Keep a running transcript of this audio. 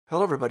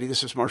Hello, everybody.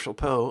 This is Marshall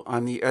Poe.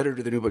 I'm the editor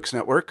of the New Books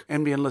Network.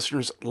 NBN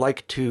listeners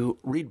like to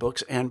read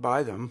books and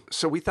buy them.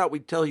 So we thought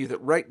we'd tell you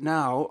that right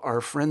now, our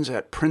friends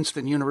at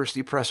Princeton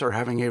University Press are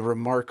having a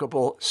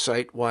remarkable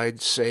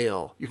site-wide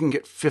sale. You can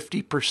get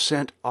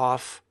 50%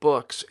 off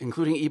books,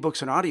 including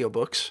ebooks and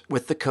audiobooks,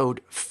 with the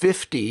code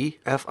 50,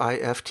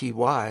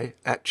 F-I-F-T-Y,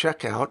 at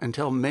checkout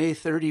until May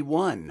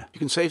 31. You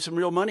can save some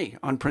real money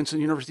on Princeton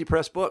University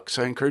Press books.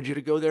 I encourage you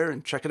to go there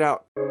and check it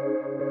out.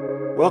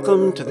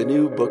 Welcome to the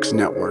New Books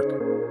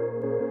Network.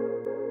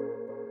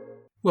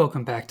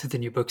 Welcome back to the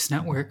New Books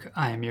Network.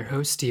 I am your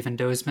host, Stephen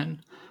Dozeman.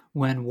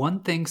 When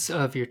one thinks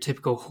of your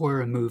typical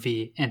horror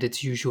movie and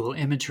its usual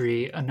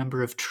imagery, a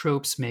number of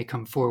tropes may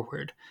come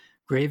forward.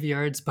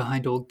 Graveyards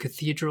behind old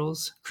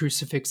cathedrals,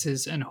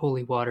 crucifixes and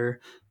holy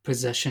water,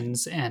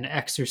 possessions and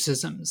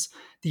exorcisms.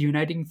 The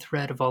uniting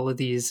thread of all of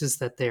these is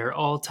that they are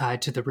all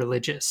tied to the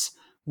religious.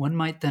 One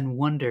might then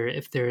wonder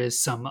if there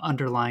is some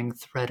underlying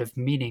thread of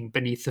meaning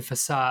beneath the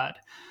facade.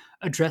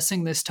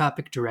 Addressing this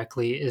topic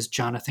directly is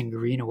Jonathan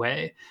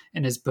Greenaway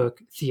in his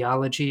book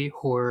Theology,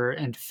 Horror,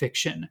 and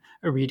Fiction,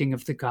 a reading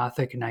of the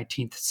Gothic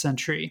 19th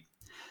century.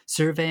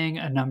 Surveying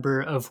a number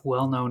of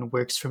well-known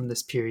works from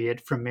this period,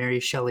 from Mary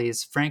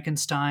Shelley's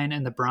Frankenstein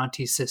and the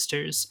Bronte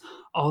sisters,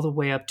 all the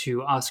way up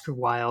to Oscar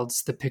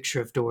Wilde's The Picture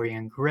of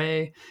Dorian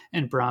Gray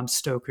and Bram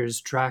Stoker's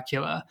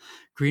Dracula,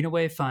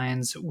 Greenaway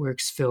finds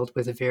works filled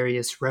with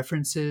various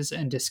references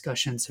and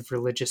discussions of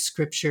religious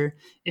scripture,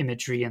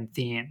 imagery, and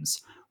themes.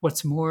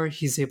 What's more,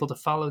 he's able to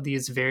follow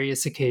these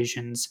various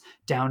occasions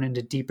down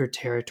into deeper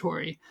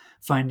territory,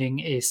 finding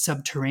a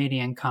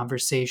subterranean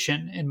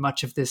conversation in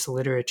much of this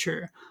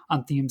literature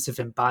on themes of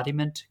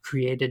embodiment,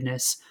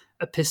 createdness,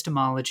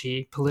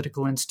 epistemology,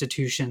 political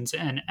institutions,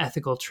 and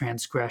ethical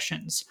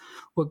transgressions.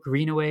 What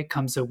Greenaway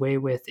comes away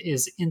with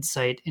is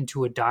insight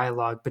into a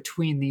dialogue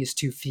between these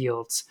two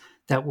fields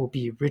that will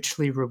be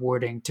richly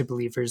rewarding to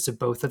believers of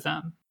both of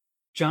them.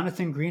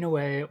 Jonathan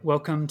Greenaway,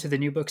 welcome to the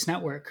New Books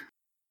Network.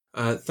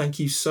 Thank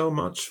you so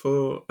much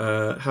for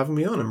having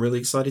me on. I'm really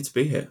excited to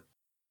be here.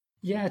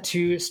 Yeah,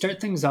 to start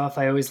things off,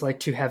 I always like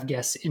to have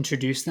guests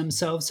introduce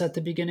themselves at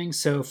the beginning.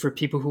 So for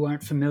people who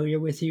aren't familiar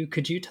with you,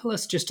 could you tell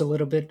us just a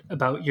little bit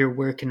about your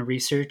work and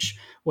research,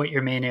 what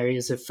your main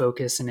areas of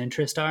focus and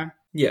interest are?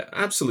 Yeah,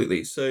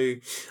 absolutely. So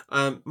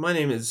my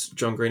name is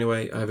John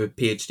Greenaway. I have a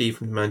PhD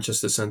from the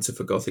Manchester Centre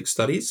for Gothic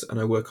Studies, and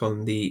I work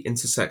on the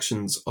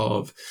intersections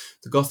of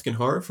the Gothic and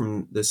horror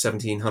from the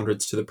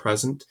 1700s to the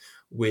present,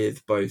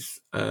 with both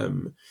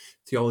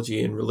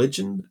theology and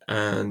religion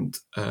and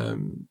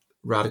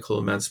radical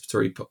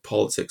emancipatory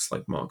politics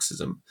like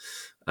Marxism.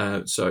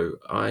 So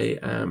I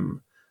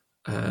am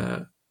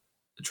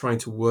trying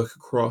to work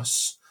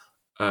across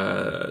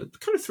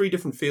kind of three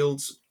different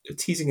fields,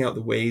 teasing out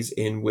the ways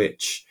in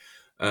which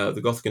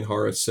the Gothic and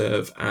horror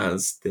serve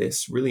as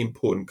this really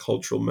important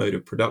cultural mode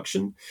of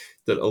production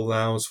that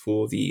allows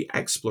for the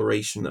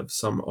exploration of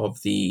some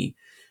of the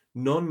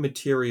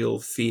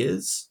non-material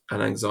fears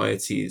and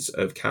anxieties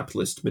of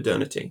capitalist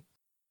modernity.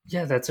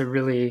 Yeah, that's a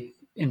really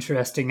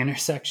interesting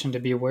intersection to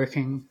be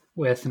working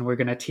with, and we're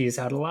going to tease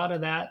out a lot of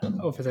that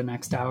over the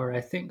next hour,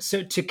 I think.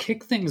 So to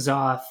kick things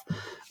off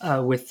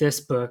with this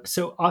book,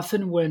 so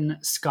often when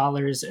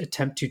scholars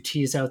attempt to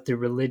tease out the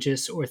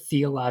religious or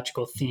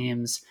theological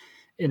themes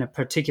in a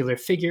particular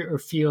figure or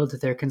field,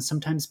 there can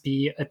sometimes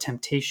be a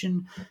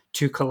temptation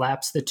to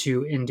collapse the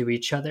two into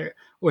each other,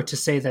 or to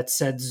say that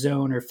said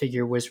zone or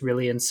figure was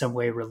really in some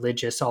way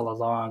religious all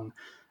along,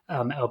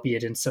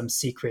 albeit in some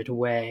secret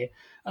way.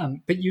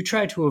 But you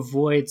try to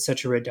avoid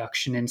such a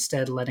reduction,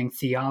 instead letting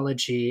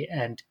theology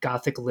and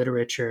Gothic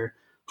literature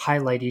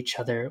highlight each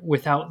other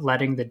without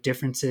letting the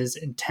differences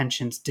and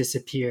tensions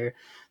disappear.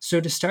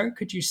 So to start,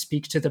 could you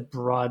speak to the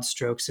broad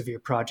strokes of your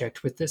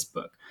project with this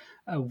book?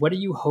 What are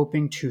you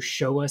hoping to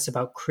show us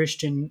about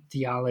Christian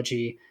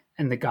theology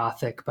and the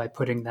Gothic by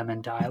putting them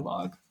in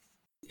dialogue?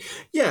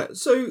 Yeah,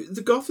 so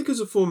the Gothic as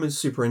a form is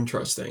super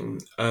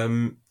interesting.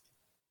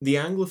 The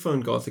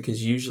Anglophone Gothic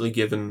is usually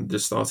given the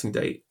starting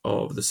date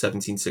of the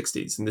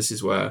 1760s, and this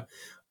is where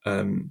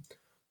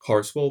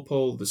Horace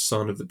Walpole, the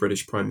son of the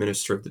British Prime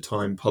Minister of the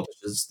time,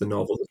 publishes the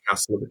novel The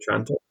Castle of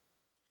Otranto.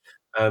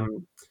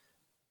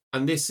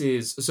 And this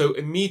is, so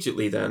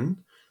immediately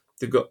then,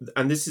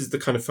 and this is the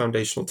kind of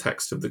foundational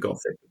text of the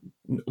Gothic,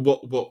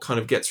 what kind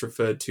of gets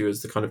referred to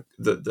as the kind of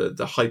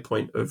the high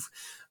point of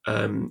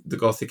the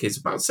Gothic is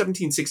about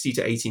 1760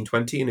 to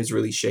 1820, and is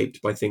really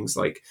shaped by things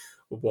like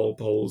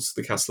Walpole's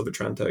The Castle of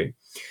Otranto.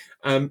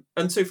 And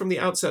so from the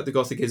outset, the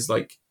Gothic is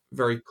like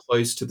very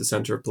close to the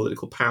center of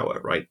political power,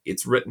 right?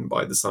 It's written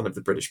by the son of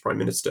the British Prime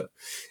Minister.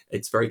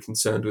 It's very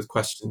concerned with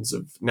questions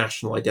of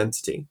national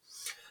identity.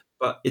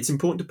 But it's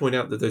important to point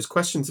out that those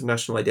questions of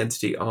national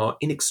identity are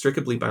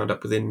inextricably bound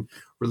up within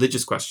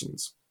religious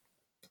questions,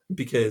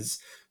 because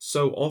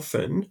so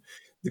often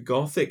the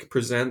Gothic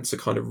presents a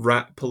kind of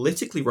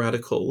politically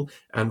radical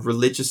and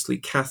religiously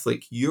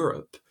Catholic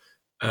Europe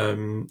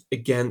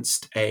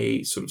against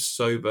a sort of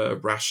sober,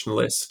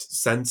 rationalist,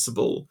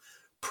 sensible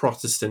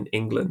Protestant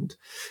England.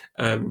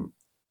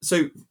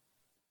 So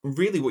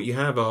really what you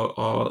have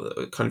are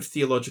kind of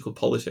theological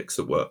politics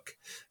at work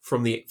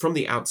from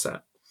the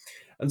outset.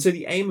 And so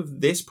the aim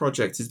of this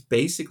project is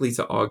basically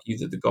to argue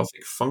that the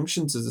Gothic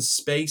functions as a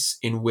space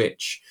in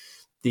which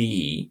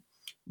the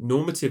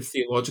normative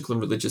theological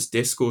and religious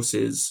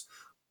discourses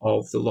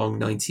of the long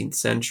 19th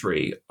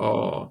century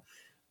are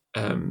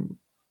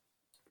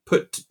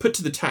put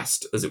to the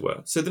test, as it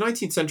were. So the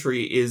 19th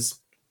century is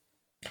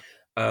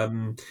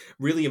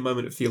really a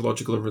moment of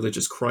theological and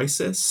religious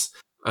crisis.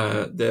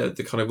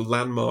 The kind of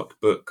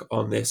landmark book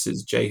on this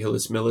is J.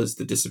 Hillis Miller's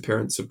The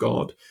Disappearance of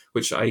God,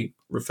 which I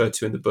refer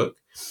to in the book.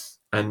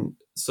 And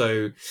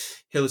so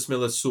Hillis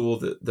Miller saw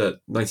that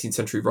 19th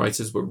century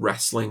writers were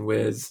wrestling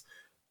with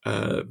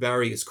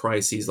various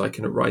crises, like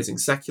in a rising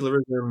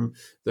secularism,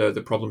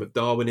 the problem of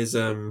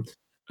Darwinism,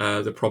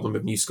 the problem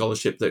of new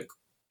scholarship that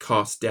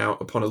cast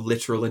doubt upon a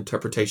literal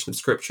interpretation of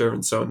scripture,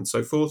 and so on and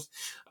so forth,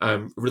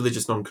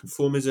 religious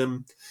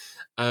nonconformism.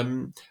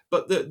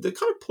 But the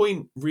kind of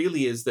point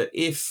really is that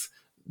if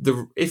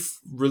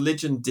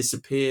religion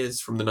disappears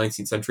from the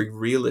 19th century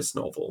realist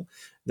novel,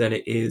 then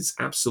it is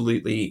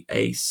absolutely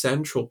a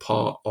central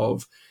part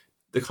of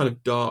the kind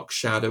of dark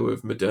shadow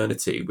of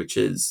modernity, which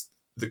is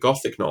the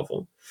Gothic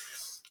novel.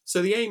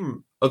 So the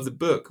aim of the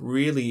book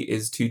really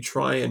is to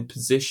try and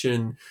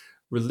position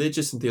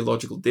religious and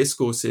theological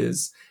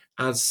discourses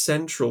as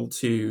central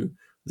to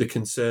the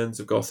concerns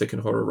of Gothic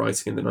and horror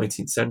writing in the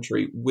 19th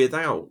century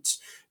without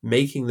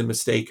making the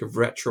mistake of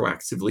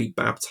retroactively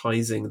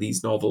baptizing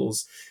these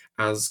novels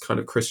as kind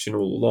of Christian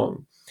all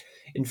along.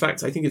 In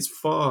fact, I think it's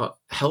far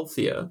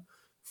healthier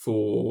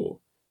for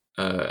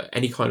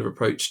any kind of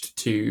approach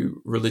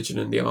to religion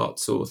in the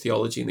arts or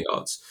theology in the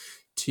arts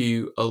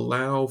to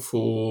allow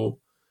for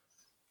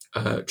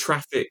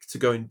traffic to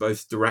go in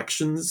both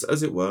directions,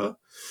 as it were.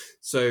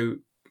 So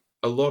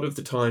a lot of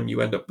the time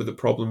you end up with a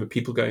problem of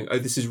people going, oh,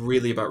 this is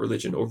really about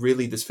religion, or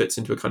really this fits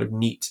into a kind of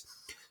neat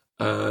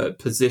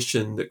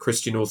position that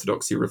Christian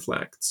orthodoxy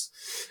reflects.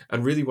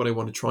 And really what I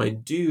want to try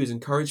and do is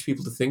encourage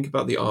people to think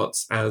about the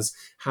arts as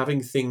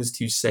having things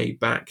to say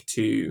back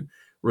to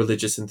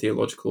religious and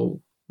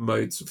theological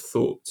modes of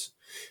thought.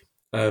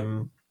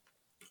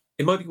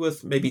 It might be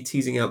worth maybe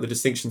teasing out the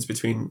distinctions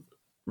between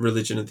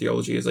religion and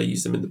theology as I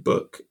use them in the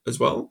book as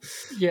well.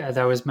 Yeah,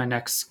 that was my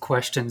next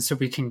question, so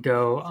we can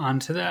go on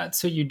to that.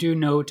 So you do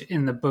note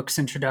in the book's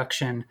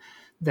introduction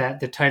that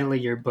the title of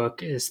your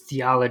book is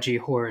Theology,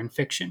 Horror, and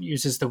Fiction,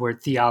 uses the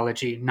word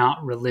theology,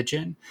 not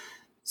religion.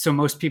 So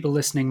most people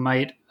listening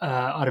might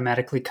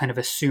automatically kind of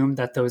assume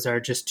that those are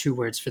just two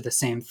words for the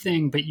same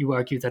thing, but you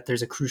argue that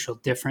there's a crucial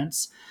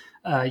difference.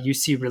 You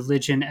see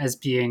religion as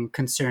being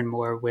concerned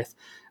more with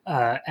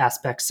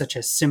aspects such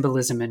as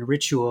symbolism and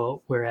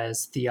ritual,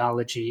 whereas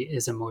theology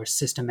is a more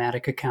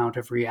systematic account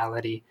of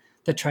reality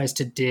that tries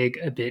to dig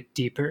a bit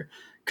deeper.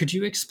 Could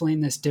you explain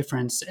this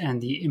difference and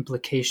the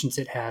implications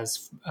it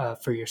has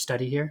for your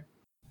study here?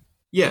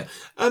 Yeah,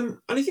 and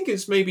I think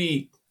it's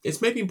maybe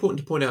important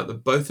to point out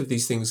that both of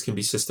these things can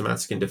be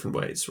systematic in different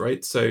ways,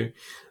 right? So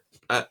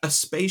a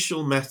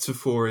spatial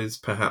metaphor is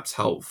perhaps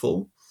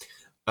helpful,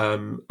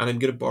 and I'm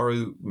going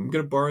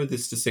to borrow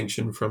this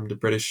distinction from the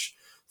British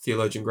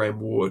theologian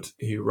Graham Ward,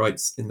 who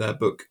writes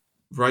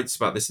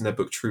about this in their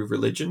book True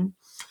Religion.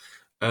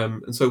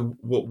 And so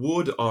what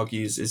Ward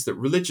argues is that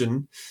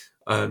religion,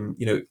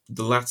 the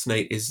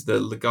Latinate is the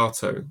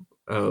legato,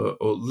 or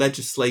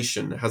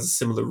legislation has a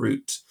similar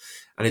root,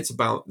 and it's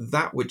about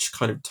that which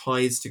kind of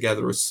ties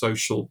together a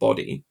social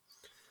body.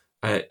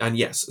 And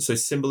yes, so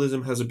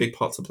symbolism has a big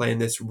part to play in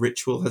this,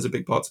 ritual has a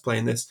big part to play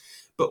in this,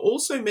 but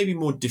also maybe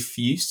more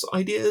diffuse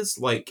ideas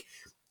like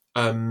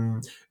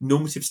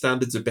normative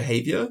standards of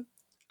behavior,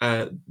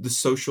 the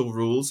social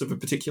rules of a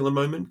particular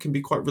moment can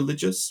be quite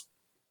religious.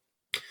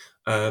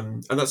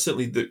 And that's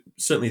certainly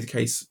the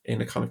case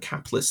in a kind of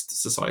capitalist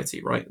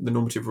society, right? The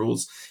normative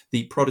rules,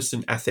 the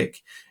Protestant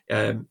ethic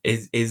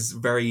is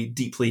very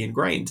deeply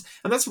ingrained,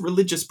 and that's a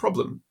religious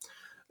problem.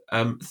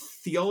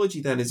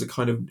 Theology then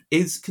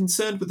is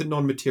concerned with the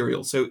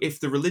non-material. So if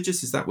the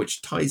religious is that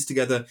which ties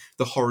together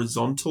the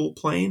horizontal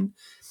plane,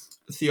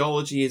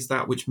 theology is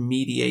that which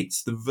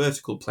mediates the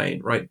vertical plane,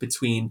 right,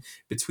 between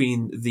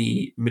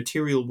the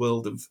material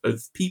world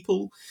of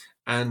people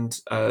and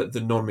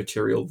the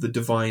non-material, the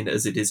divine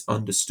as it is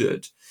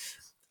understood.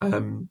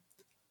 And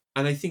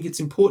I think it's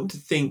important to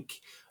think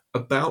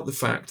about the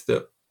fact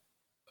that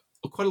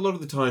quite a lot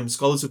of the time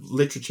scholars of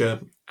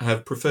literature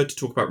have preferred to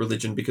talk about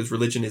religion because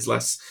religion is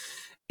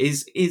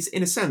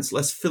in a sense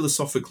less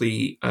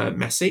philosophically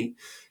messy.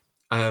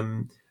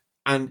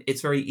 And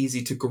it's very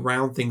easy to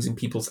ground things in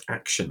people's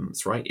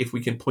actions, right? If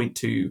we can point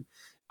to,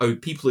 oh,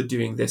 people are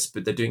doing this,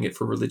 but they're doing it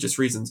for religious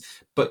reasons.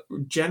 But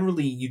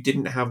generally, you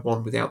didn't have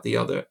one without the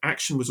other.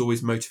 Action was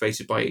always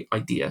motivated by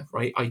idea,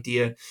 right?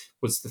 Idea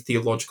was the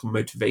theological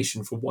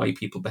motivation for why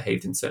people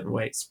behaved in certain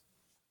ways.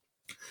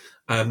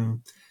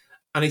 And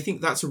I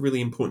think that's a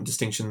really important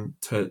distinction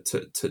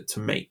to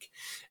make.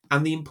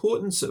 And the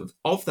importance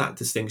of that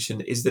distinction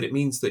is that it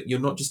means that you're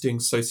not just doing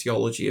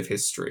sociology of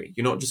history.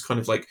 You're not just kind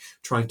of like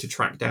trying to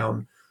track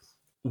down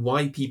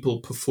why people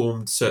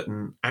performed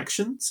certain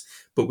actions,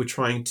 but we're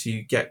trying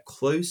to get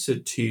closer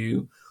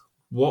to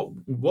what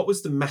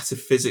was the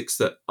metaphysics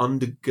that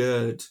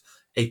undergird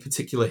a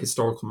particular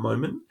historical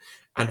moment,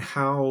 and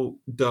how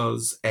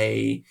does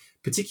a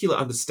particular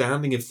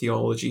understanding of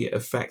theology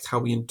affect how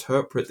we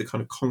interpret the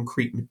kind of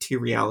concrete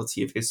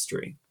materiality of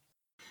history.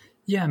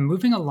 Yeah,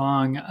 moving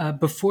along,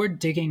 before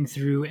digging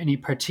through any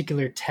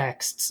particular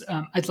texts,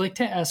 I'd like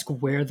to ask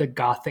where the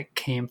Gothic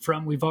came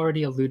from. We've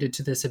already alluded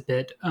to this a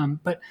bit,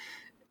 but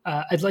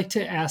I'd like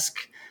to ask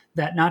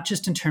that not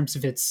just in terms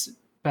of its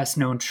best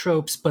known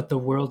tropes, but the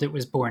world it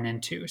was born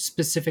into.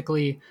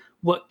 Specifically,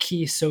 what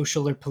key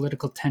social or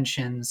political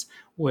tensions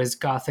was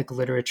Gothic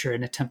literature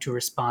an attempt to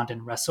respond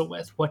and wrestle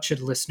with? What should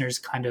listeners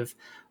kind of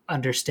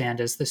understand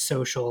as the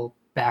social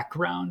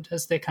background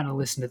as they kind of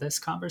listen to this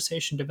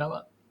conversation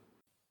develop?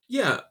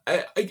 Yeah,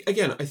 I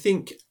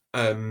think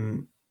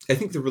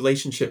the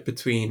relationship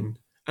between,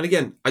 and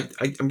again, I'm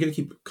going to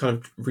keep kind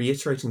of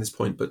reiterating this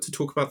point, but to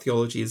talk about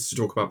theology is to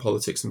talk about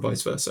politics and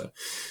vice versa.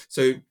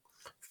 So,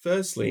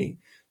 firstly,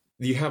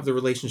 you have the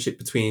relationship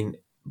between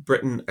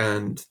Britain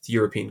and the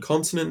European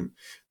continent.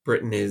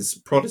 Britain is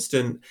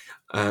Protestant.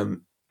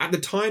 At the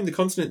time, the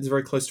continent is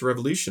very close to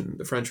revolution.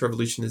 The French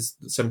Revolution is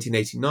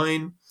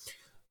 1789.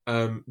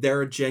 There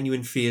are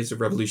genuine fears of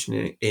revolution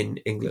in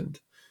England.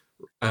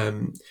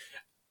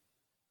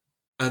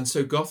 And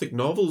so Gothic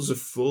novels are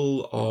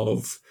full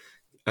of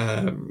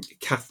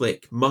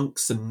Catholic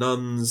monks and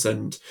nuns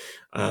and,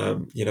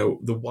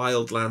 the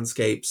wild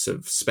landscapes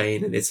of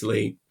Spain and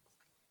Italy.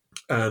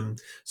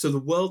 So the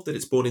world that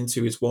it's born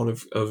into is one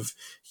of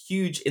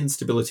huge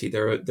instability.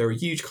 There are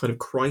huge kind of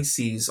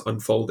crises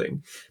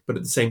unfolding. But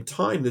at the same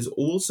time, there's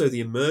also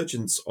the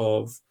emergence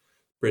of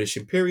British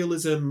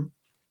imperialism,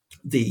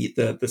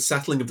 the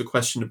settling of the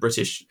question of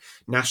British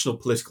national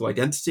political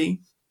identity.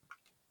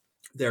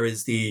 There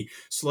is the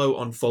slow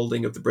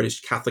unfolding of the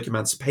British Catholic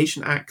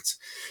Emancipation Act.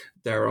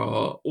 There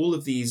are all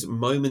of these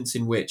moments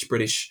in which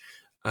British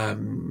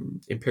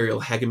imperial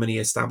hegemony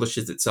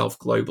establishes itself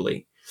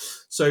globally.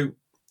 So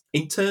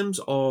in terms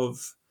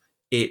of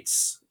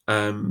its...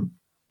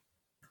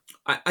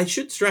 I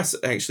should stress,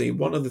 actually,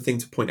 one other thing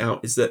to point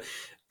out is that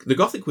the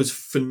Gothic was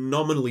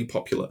phenomenally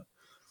popular.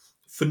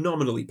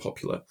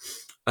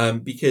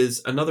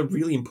 Because another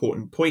really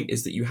important point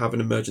is that you have an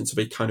emergence of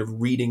a kind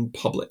of reading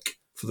public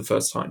for the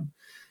first time.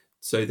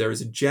 So there is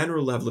a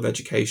general level of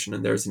education,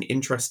 and there is an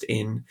interest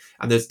in,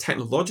 and there's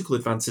technological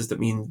advances that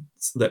mean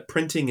that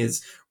printing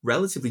is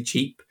relatively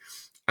cheap.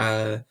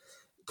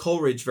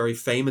 Coleridge very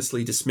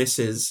famously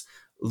dismisses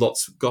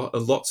lots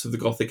of the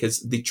Gothic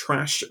as the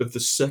trash of the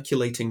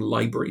circulating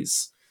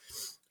libraries.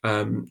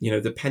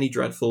 The penny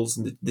dreadfuls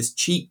and this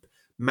cheap,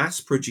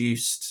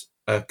 mass-produced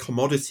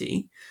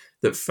commodity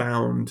that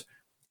found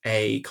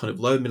a kind of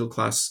lower middle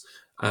class,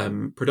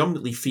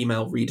 predominantly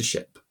female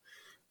readership.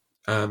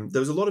 There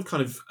was a lot of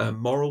kind of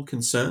moral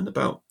concern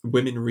about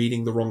women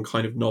reading the wrong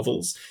kind of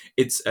novels.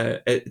 It's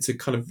a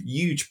kind of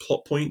huge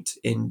plot point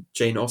in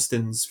Jane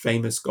Austen's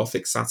famous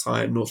Gothic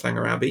satire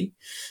Northanger Abbey,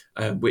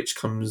 which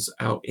comes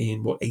out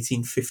in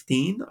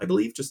 1815, I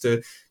believe, just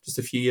a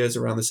few years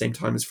around the same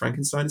time as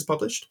Frankenstein is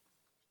published.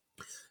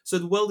 So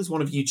the world is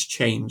one of huge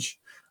change,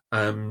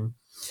 and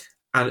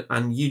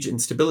huge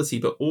instability,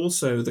 but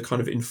also the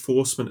kind of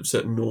enforcement of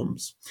certain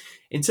norms.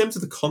 In terms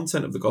of the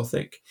content of the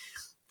Gothic,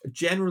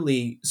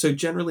 Generally,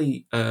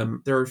 there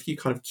are a few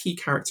kind of key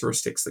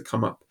characteristics that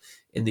come up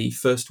in the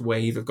first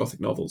wave of Gothic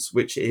novels,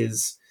 which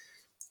is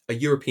a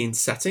European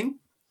setting,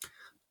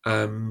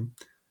 the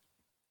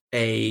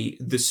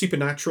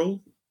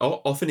supernatural.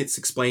 Often it's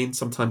explained,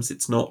 sometimes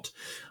it's not.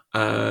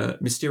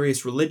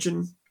 Mysterious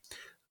religion,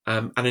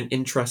 and an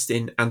interest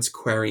in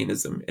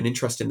antiquarianism, an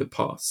interest in the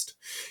past.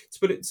 To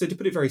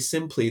put it very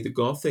simply, the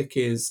Gothic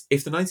is,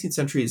 if the 19th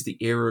century is the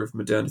era of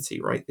modernity,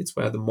 right? It's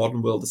where the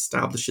modern world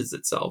establishes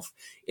itself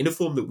in a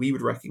form that we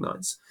would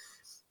recognize.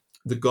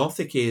 The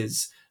Gothic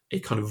is a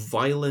kind of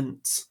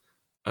violent,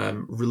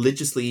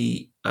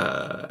 religiously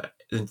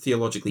and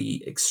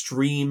theologically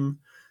extreme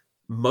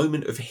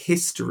moment of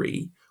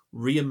history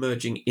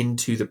re-emerging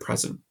into the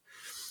present.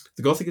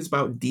 The Gothic is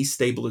about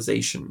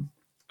destabilization,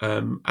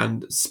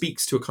 and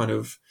speaks to a kind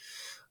of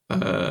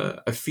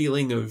a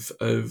feeling of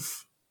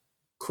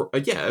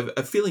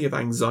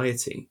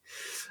anxiety.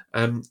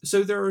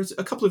 So there is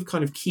a couple of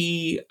kind of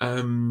key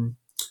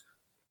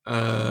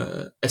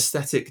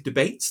aesthetic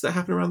debates that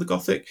happen around the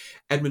Gothic.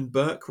 Edmund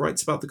Burke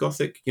writes about the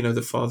Gothic,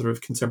 the father of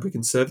contemporary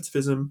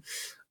conservatism,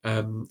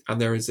 and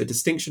there is a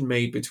distinction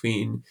made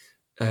between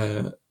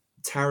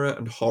terror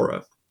and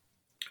horror,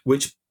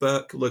 which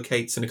Burke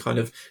locates in a kind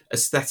of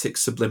aesthetic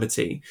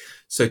sublimity.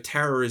 So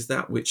terror is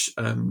that which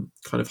kind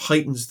of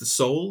heightens the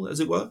soul, as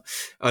it were,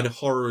 and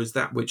horror is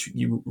that which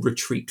you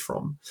retreat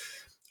from.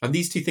 And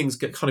these two things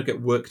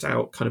get worked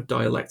out kind of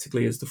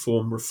dialectically as the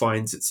form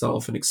refines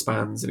itself and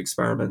expands and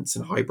experiments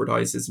and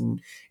hybridizes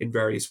in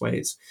various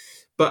ways.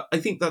 But I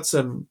think that's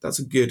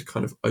a good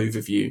kind of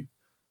overview.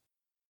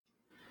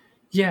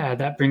 Yeah,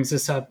 that brings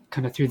us up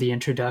kind of through the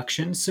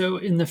introduction. So,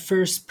 in the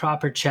first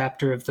proper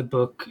chapter of the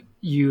book,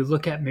 you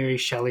look at Mary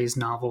Shelley's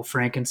novel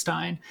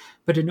Frankenstein,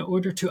 but in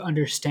order to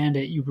understand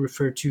it, you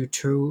refer to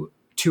two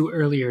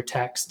earlier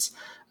texts,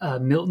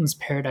 Milton's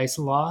Paradise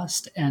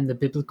Lost and the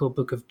biblical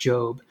book of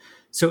Job.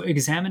 So,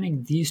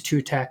 examining these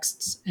two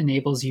texts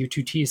enables you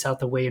to tease out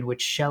the way in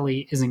which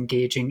Shelley is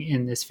engaging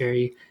in this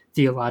very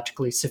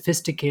theologically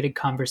sophisticated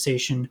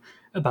conversation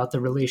about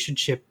the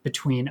relationship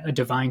between a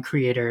divine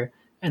creator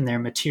and their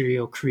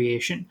material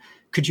creation.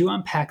 Could you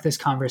unpack this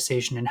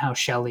conversation and how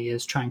Shelley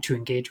is trying to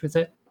engage with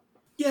it?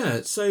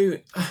 Yeah, so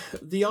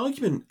the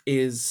argument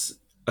is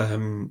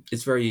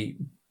very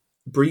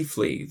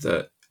briefly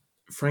that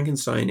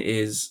Frankenstein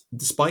is,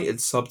 despite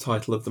its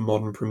subtitle of the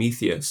modern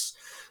Prometheus,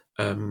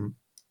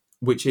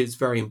 which is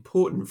very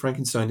important,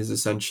 Frankenstein is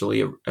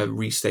essentially a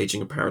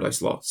restaging of Paradise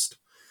Lost.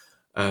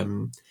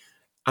 And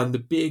the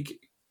big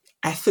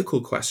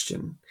ethical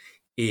question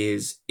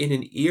is, in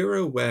an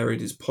era where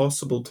it is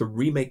possible to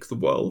remake the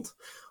world,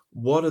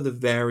 what are the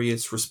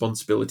various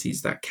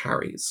responsibilities that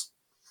carries?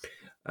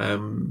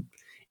 In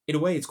a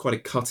way, it's quite a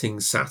cutting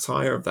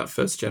satire of that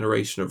first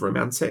generation of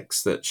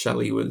romantics that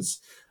Shelley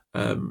was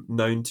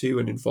known to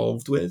and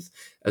involved with,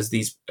 as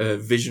these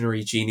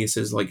visionary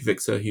geniuses like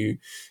Victor, who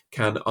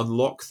can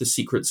unlock the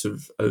secrets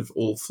of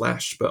all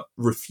flesh but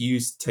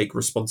refuse to take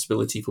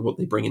responsibility for what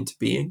they bring into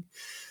being.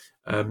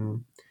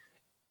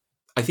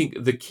 I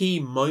think the key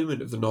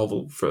moment of the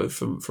novel,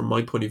 from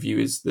my point of view,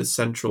 is the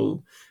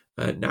central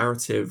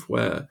narrative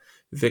where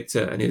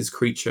Victor and his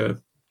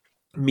creature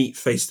meet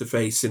face to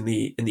face in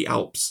the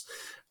Alps,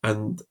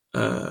 and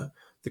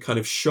the kind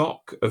of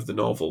shock of the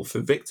novel for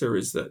Victor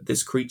is that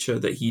this creature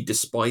that he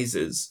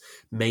despises,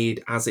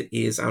 made as it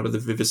is out of the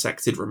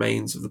vivisected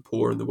remains of the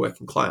poor and the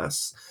working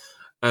class,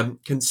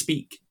 can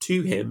speak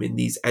to him in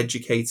these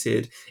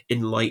educated,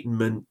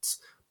 enlightenment,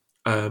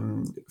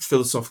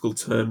 philosophical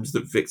terms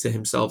that Victor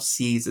himself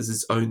sees as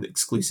his own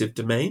exclusive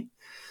domain.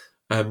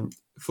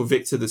 For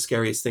Victor, the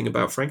scariest thing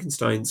about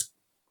Frankenstein is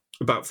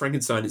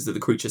that the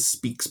creature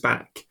speaks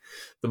back.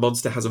 The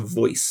monster has a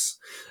voice.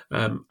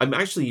 I'm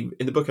actually,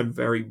 in the book, I'm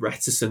very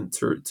reticent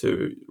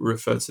to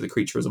refer to the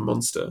creature as a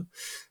monster,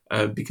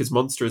 because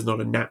monster is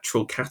not a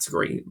natural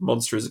category.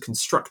 Monster is a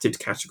constructed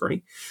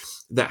category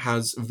that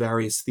has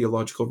various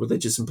theological,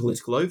 religious, and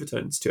political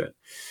overtones to it.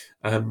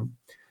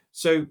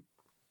 So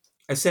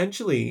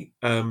essentially,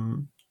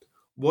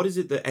 what is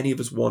it that any of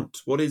us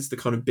want? What is the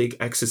kind of big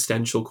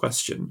existential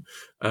question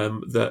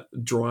that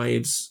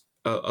drives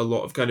a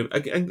lot of kind of,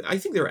 and I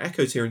think there are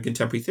echoes here in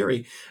contemporary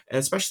theory,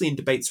 especially in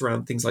debates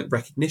around things like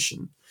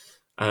recognition.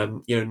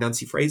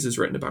 Nancy Fraser's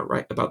written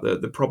about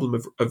the problem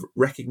of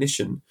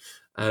recognition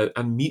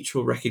and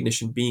mutual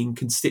recognition being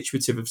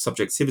constitutive of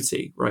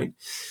subjectivity, right?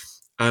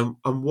 And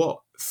what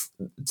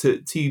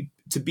to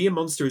be a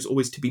monster is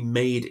always to be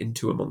made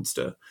into a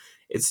monster.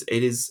 It's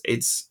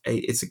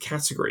a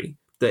category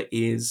that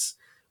is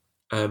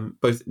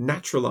both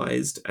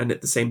naturalized and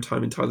at the same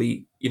time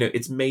entirely,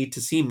 it's made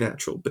to seem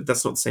natural, but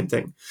that's not the same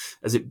thing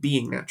as it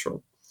being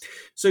natural.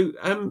 So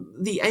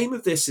the aim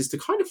of this is to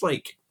kind of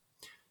like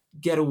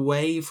get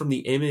away from the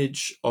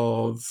image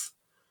of,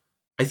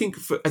 I think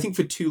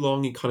for too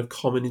long in kind of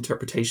common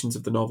interpretations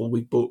of the novel,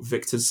 we've bought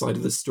Victor's side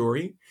of the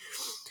story.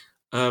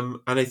 And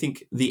I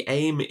think the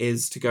aim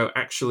is to go,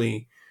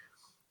 actually,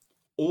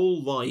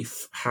 all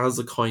life has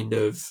a kind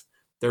of,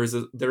 there is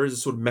a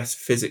sort of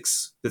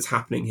metaphysics that's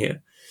happening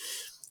here.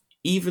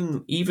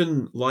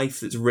 Even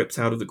life that's ripped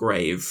out of the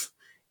grave,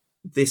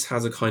 this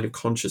has a kind of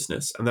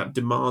consciousness, and that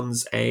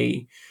demands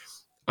a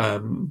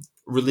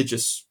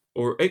religious,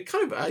 or a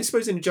kind of, I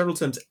suppose in general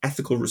terms,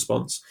 ethical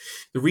response.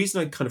 The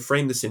reason I kind of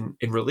frame this in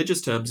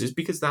religious terms is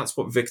because that's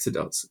what Victor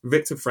does.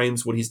 Victor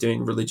frames what he's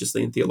doing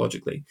religiously and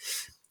theologically.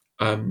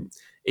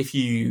 If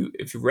you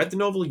read the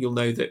novel, you'll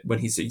know that when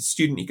he's a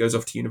student, he goes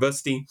off to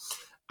university,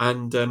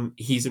 and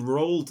he's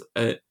enrolled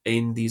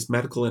in these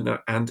medical and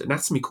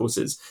anatomy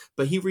courses,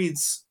 but he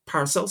reads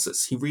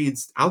Paracelsus, he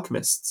reads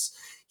alchemists.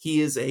 He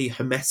is a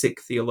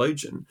hermetic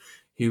theologian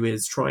who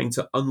is trying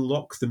to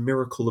unlock the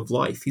miracle of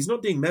life. He's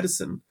not doing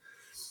medicine,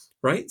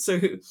 right? So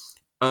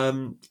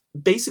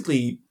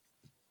basically,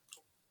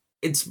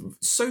 it's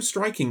so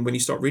striking when you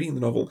start reading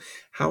the novel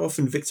how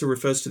often Victor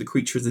refers to the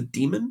creature as a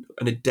demon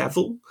and a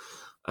devil,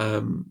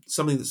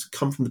 something that's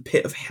come from the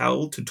pit of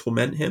hell to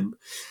torment him.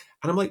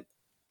 And I'm like,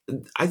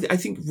 I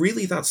think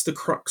really that's the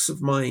crux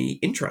of my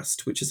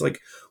interest, which is like,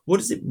 what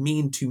does it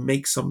mean to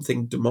make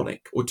something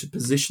demonic or to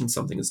position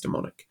something as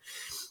demonic?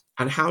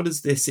 And how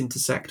does this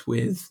intersect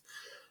with,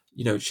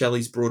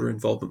 Shelley's broader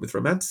involvement with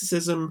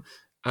Romanticism,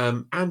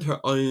 and her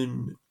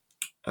own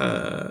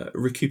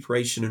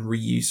recuperation and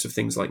reuse of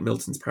things like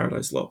Milton's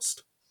Paradise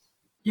Lost?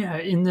 Yeah,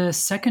 in the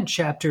second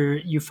chapter,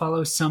 you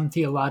follow some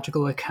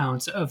theological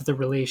accounts of the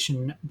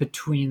relation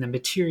between the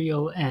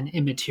material and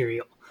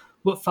immaterial.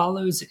 What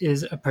follows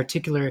is a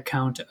particular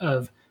account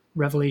of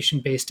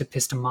revelation-based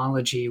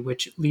epistemology,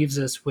 which leaves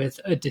us with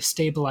a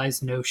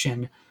destabilized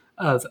notion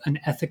of an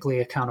ethically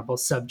accountable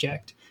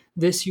subject.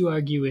 This, you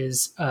argue,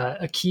 is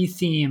a key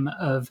theme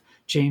of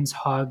James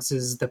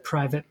Hoggs's The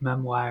Private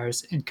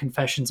Memoirs and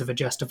Confessions of a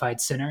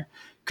Justified Sinner.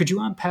 Could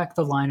you unpack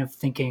the line of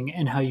thinking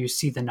and how you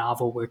see the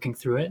novel working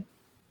through it?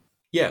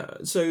 Yeah,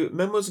 so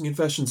Memoirs and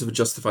Confessions of a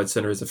Justified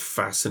Sinner is a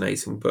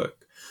fascinating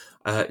book.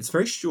 It's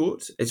very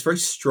short, it's very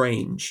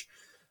strange.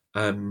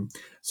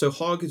 So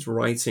Hogg is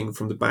writing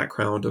from the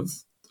background of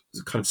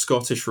kind of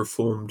Scottish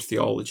Reformed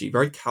theology,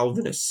 very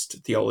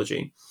Calvinist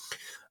theology.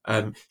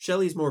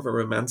 Shelley is more of a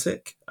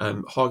romantic.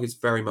 Hogg is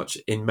very much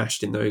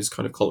enmeshed in those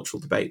kind of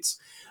cultural debates.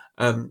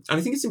 And I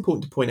think it's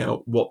important to point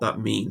out what that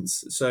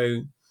means.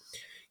 So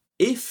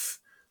if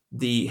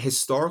the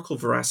historical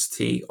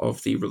veracity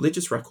of the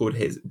religious record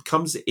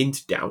comes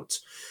into doubt,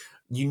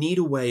 you need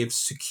a way of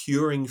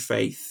securing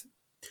faith.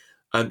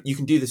 You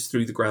can do this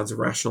through the grounds of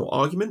rational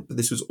argument, but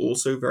this was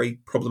also very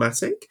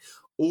problematic.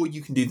 Or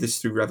you can do this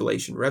through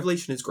revelation.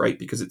 Revelation is great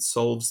because it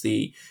solves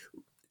the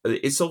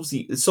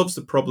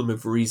problem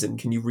of reason.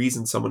 Can you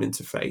reason someone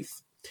into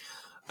faith?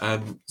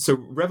 So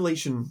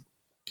revelation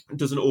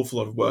does an awful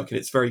lot of work, and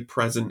it's very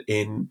present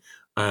in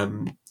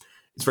a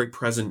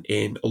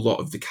lot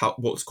of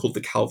what's called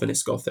the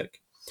Calvinist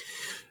Gothic.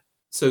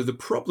 So the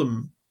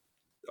problem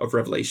of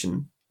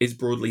revelation is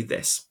broadly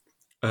this: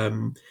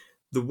 the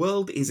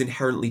world is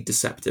inherently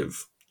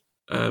deceptive.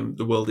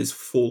 The world is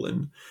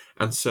fallen,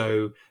 and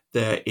so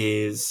there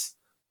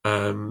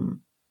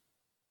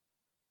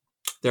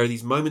are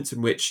these moments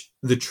in which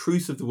the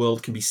truth of the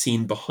world can be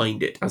seen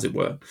behind it, as it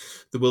were.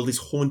 The world is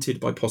haunted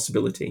by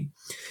possibility.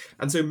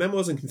 And so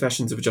Memoirs and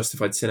Confessions of a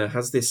Justified Sinner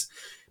has this,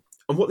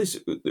 and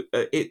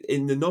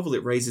in the novel,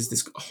 it raises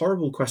this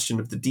horrible question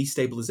of the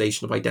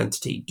destabilization of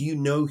identity. Do you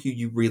know who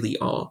you really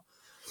are?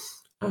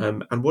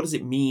 And what does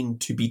it mean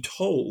to be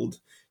told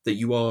that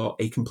you are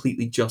a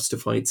completely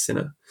justified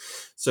sinner?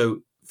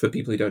 So for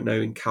people who don't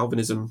know, in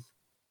Calvinism,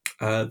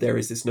 there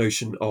is this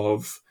notion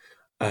of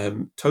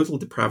total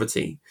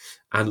depravity,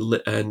 and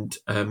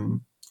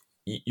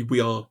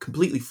we are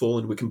completely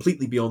fallen. We're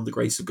completely beyond the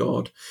grace of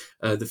God.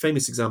 The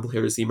famous example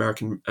here is the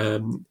American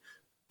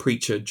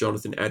preacher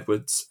Jonathan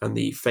Edwards and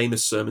the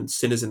famous sermon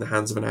 "Sinners in the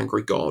Hands of an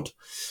Angry God."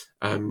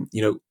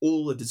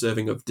 All are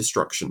deserving of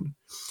destruction.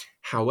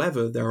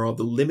 However, there are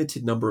the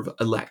limited number of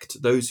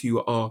elect, those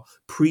who are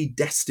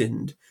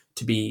predestined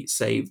to be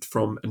saved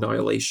from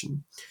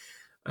annihilation.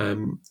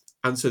 And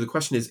so the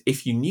question is,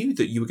 if you knew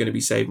that you were going to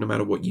be saved no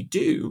matter what you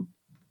do,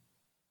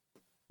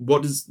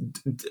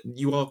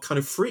 you are kind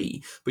of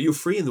free, but you're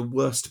free in the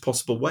worst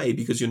possible way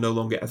because you're no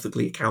longer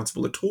ethically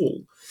accountable at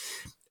all.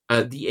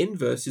 The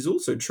inverse is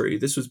also true.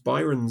 This was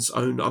Byron's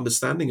own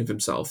understanding of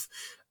himself.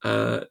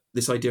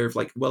 This idea of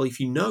if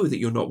you know that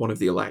you're not one of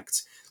the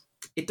elect,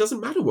 it doesn't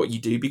matter what you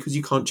do because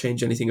you can't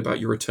change anything about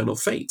your eternal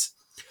fate.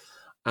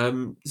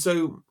 Very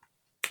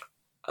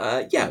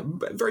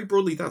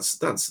broadly, that's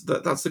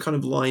the kind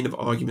of line of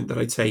argument that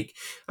I take,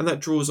 and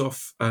that draws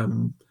off.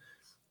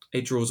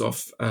 It draws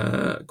off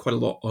quite a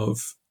lot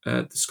of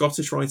the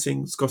Scottish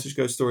writing, Scottish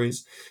ghost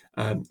stories.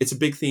 It's a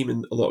big theme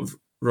in a lot of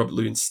Robert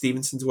Louis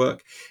Stevenson's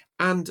work.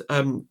 And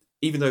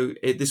even though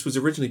this was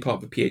originally part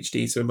of a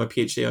PhD, so in my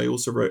PhD I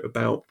also wrote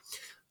about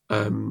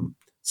some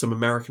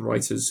American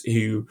writers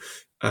who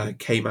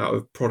came out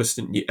of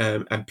Protestant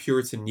and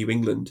Puritan New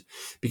England,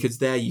 because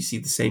there you see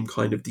the same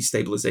kind of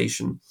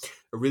destabilization.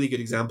 A really good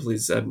example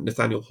is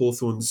Nathaniel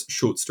Hawthorne's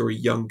short story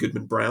Young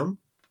Goodman Brown,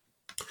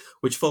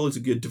 which follows a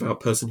good devout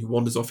person who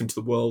wanders off into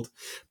the world.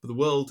 But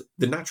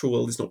the natural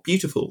world is not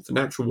beautiful. The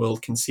natural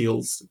world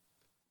conceals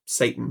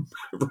Satan,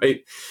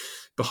 right?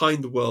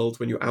 Behind the world,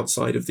 when you're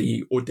outside of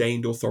the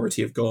ordained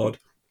authority of God,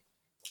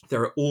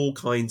 there are all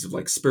kinds of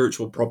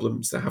spiritual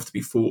problems that have to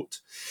be fought.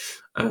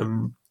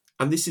 And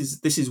this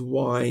is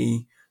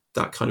why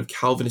that kind of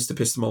Calvinist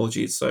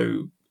epistemology is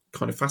so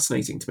kind of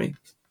fascinating to me.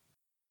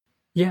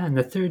 Yeah, in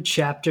the third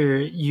chapter,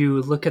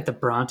 you look at the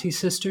Bronte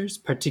sisters,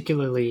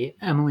 particularly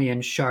Emily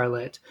and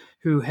Charlotte,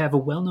 who have a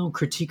well-known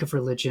critique of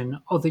religion,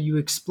 although you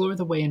explore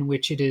the way in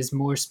which it is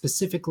more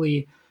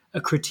specifically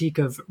a critique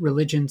of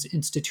religion's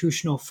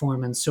institutional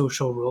form and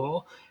social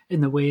role,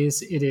 in the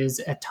ways it is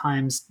at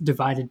times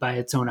divided by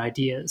its own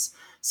ideas,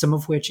 some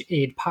of which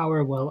aid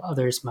power while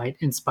others might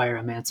inspire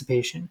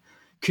emancipation.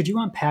 Could you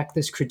unpack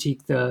this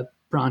critique the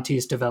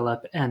Brontes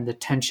develop and the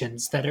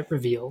tensions that it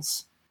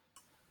reveals?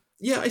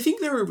 Yeah, I think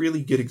they're a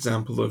really good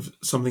example of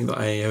something that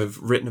I have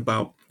written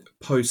about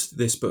post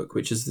this book,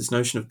 which is this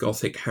notion of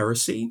Gothic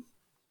heresy.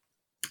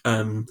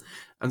 And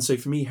so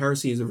for me,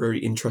 heresy is a very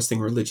interesting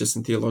religious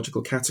and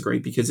theological category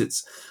because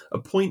it's a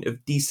point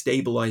of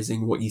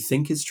destabilizing what you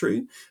think is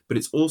true, but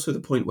it's also the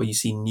point where you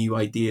see new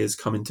ideas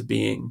come into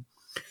being.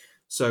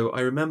 So I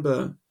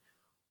remember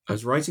I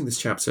was writing this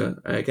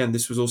chapter. Again,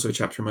 this was also a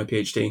chapter in my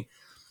PhD.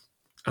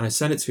 And I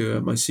sent it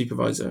to my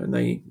supervisor, and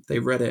they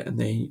read it, and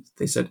they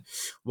said,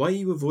 "Why are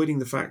you avoiding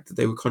the fact that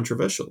they were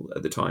controversial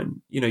at the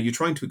time? You're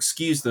trying to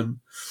excuse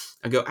them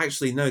and go,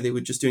 actually, no, they were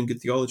just doing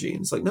good theology."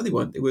 And it's like, no, they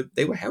weren't.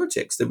 They were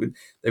heretics. They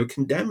were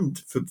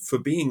condemned for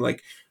being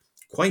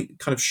quite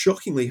kind of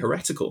shockingly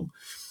heretical.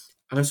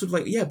 And I was sort of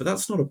like, yeah, but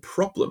that's not a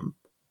problem.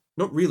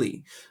 Not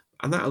really.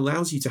 and that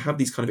allows you to have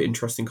these kind of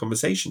interesting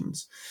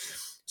conversations.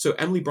 So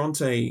Emily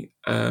Bronte,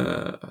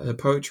 her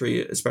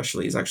poetry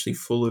especially, is actually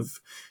full of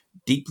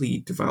deeply,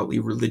 devoutly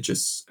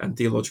religious and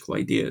theological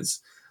ideas.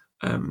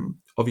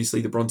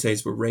 Obviously, the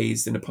Brontes were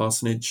raised in a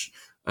parsonage.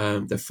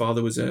 Their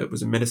father was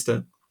a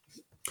minister,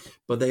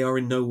 but they are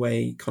in no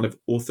way kind of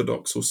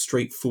orthodox or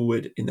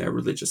straightforward in their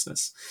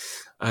religiousness.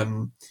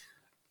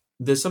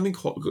 There's something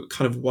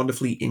kind of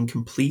wonderfully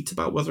incomplete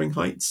about Wuthering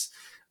Heights.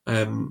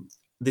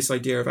 This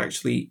idea of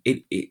actually,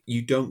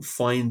 you don't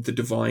find the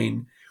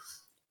divine.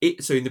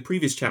 So in the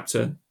previous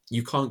chapter,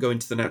 you can't go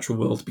into the natural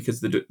world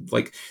because the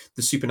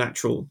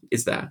supernatural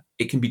is there.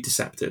 It can be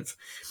deceptive.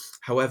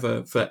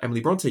 However, for Emily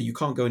Bronte, you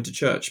can't go into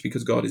church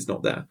because God is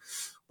not there.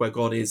 Where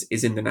God is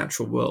in the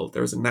natural world.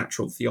 There is a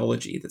natural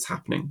theology that's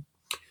happening.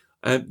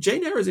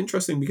 Jane Eyre is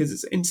interesting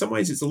because in some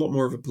ways it's a lot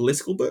more of a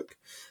political book,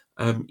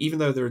 even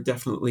though there are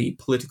definitely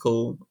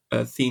political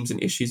themes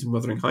and issues in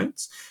Wuthering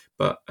Heights.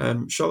 But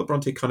Charlotte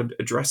Bronte kind of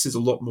addresses a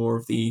lot more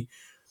of the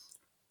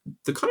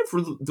kind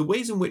of the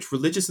ways in which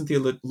religious and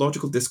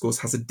theological discourse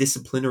has a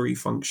disciplinary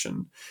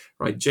function,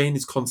 right? Jane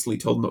is constantly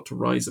told not to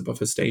rise above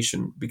her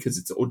station because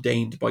it's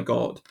ordained by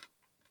God.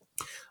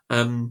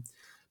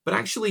 But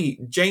actually,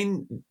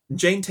 Jane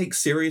takes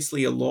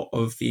seriously a lot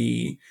of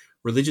the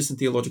religious and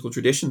theological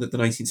tradition that the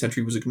 19th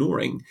century was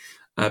ignoring,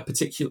 and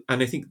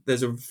I think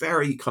there's a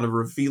very kind of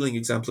revealing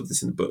example of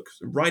this in the book.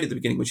 Right at the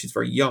beginning, when she's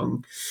very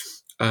young,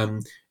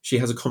 she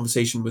has a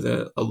conversation with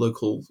a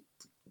local,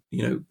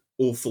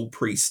 awful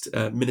priest,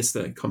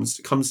 minister,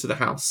 comes to the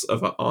house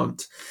of her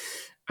aunt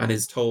and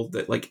is told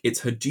that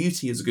it's her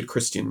duty as a good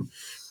Christian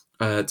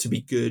to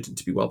be good and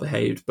to be well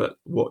behaved, but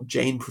what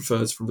Jane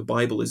prefers from the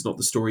Bible is not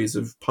the stories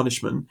of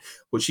punishment.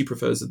 What she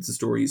prefers are the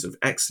stories of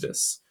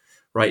Exodus,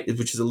 right?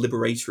 Which is a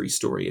liberatory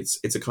story.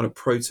 It's a kind of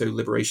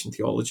proto-liberation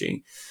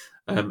theology,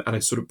 and a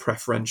sort of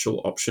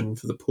preferential option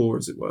for the poor,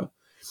 as it were.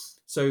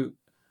 So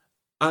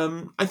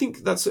I think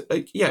that's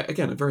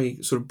again a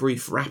very sort of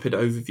brief, rapid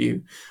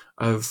overview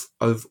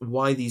of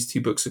why these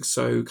two books are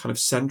so kind of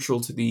central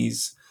to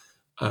these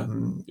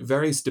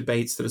various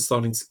debates that are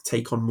starting to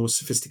take on more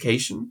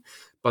sophistication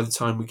by the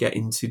time we get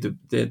into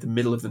the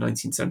middle of the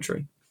 19th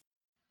century.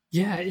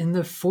 Yeah, in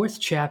the fourth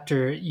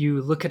chapter, you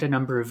look at a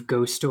number of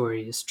ghost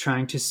stories,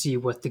 trying to see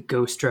what the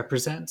ghost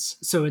represents.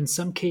 So in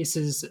some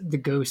cases, the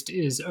ghost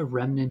is a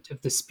remnant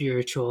of the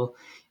spiritual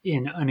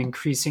in an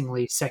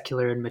increasingly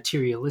secular and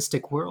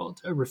materialistic world,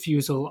 a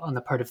refusal on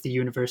the part of the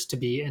universe to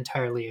be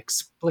entirely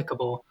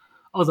explicable,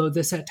 although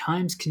this at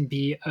times can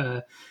be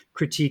a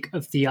critique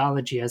of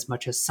theology as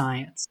much as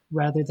science.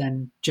 Rather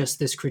than just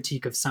this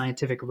critique of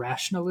scientific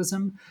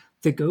rationalism,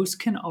 the ghost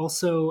can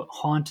also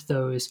haunt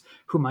those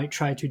who might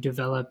try to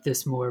develop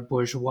this more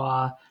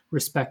bourgeois,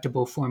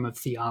 respectable form of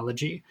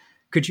theology.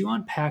 Could you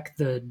unpack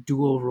the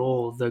dual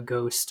role the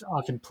ghost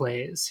often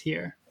plays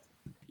here?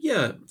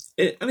 Yeah,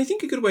 and I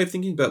think a good way of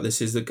thinking about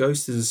this is the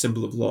ghost is a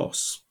symbol of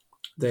loss.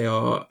 They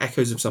are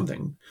echoes of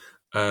something.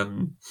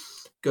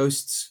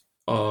 Ghosts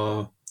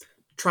are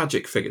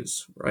tragic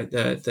figures, right?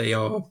 They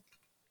are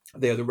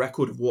the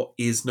record of what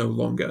is no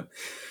longer.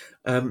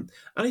 And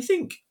I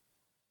think,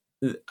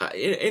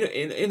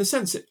 in a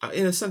sense, I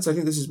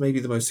think this is maybe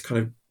the most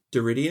kind of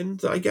Derridian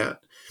that I get,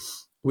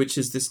 which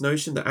is this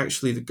notion that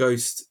actually the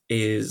ghost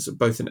is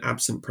both an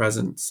absent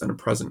presence and a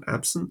present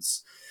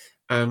absence,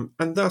 and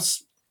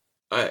thus,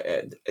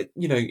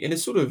 in a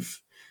sort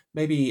of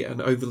maybe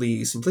an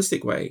overly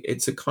simplistic way,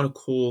 it's a kind of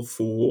call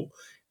for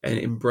an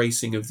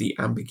embracing of the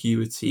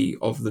ambiguity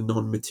of the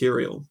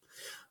non-material.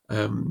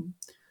 I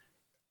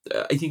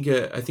think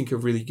a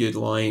really good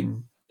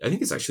line, I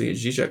think it's actually a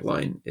Zizek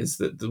line, is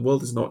that the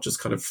world is not just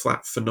kind of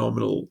flat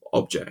phenomenal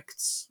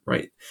objects,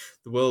 right?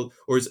 The world,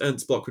 or as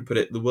Ernst Bloch would put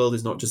it, the world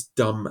is not just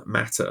dumb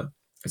matter.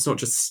 It's not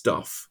just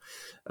stuff.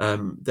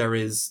 There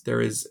is,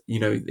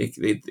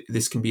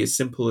 this can be as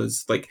simple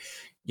as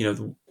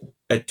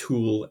a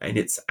tool and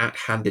its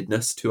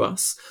at-handedness to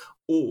us,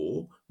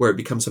 or where it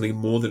becomes something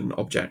more than an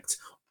object,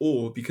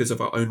 or because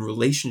of our own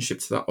relationship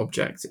to that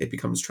object, it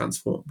becomes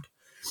transformed.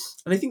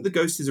 And I think the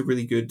ghost is a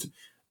really good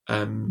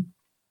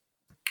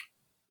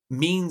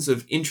means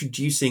of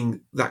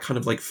introducing that kind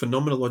of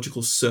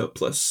phenomenological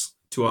surplus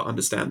to our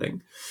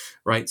understanding,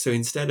 right? So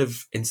instead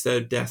of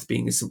death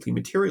being a simply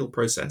material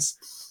process,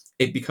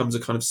 it becomes a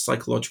kind of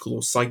psychological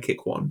or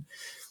psychic one,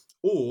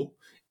 or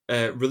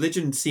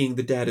religion seeing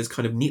the dead as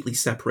kind of neatly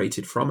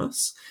separated from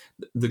us.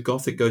 The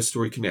Gothic ghost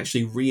story can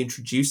actually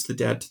reintroduce the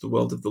dead to the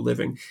world of the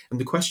living, and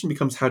the question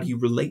becomes, how do you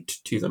relate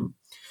to them?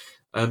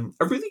 A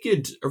really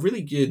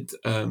good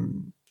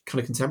kind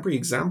of contemporary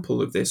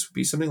example of this would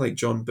be something like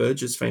John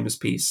Berger's famous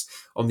piece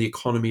on the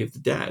economy of the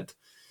dead,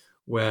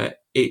 where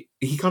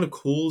he kind of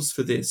calls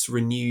for this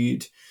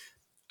renewed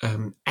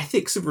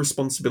ethics of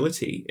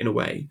responsibility in a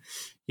way.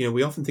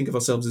 We often think of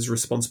ourselves as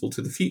responsible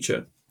to the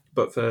future,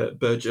 but for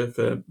Berger,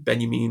 for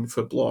Benjamin,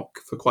 for Bloch,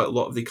 for quite a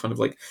lot of the kind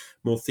of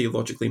more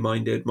theologically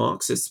minded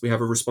Marxists, we have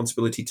a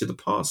responsibility to the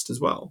past as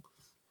well.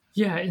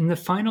 Yeah, in the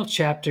final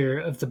chapter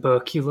of the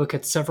book, you look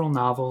at several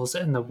novels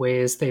and the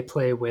ways they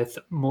play with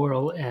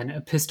moral and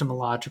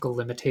epistemological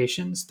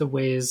limitations, the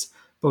ways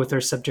both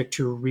are subject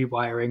to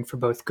rewiring for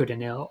both good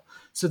and ill.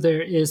 So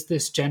there is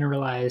this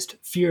generalized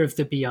fear of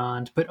the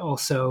beyond, but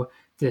also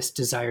this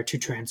desire to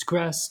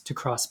transgress, to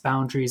cross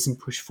boundaries and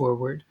push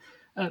forward.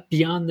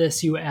 Beyond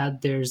this, you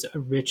add there's a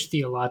rich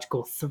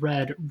theological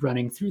thread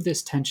running through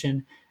this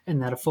tension,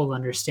 and that a full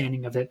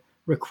understanding of it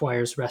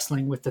requires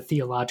wrestling with the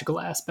theological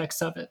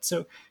aspects of it.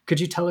 So,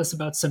 could you tell us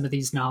about some of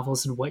these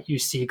novels and what you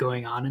see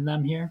going on in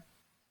them here?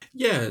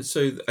 Yeah,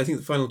 so I think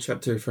the final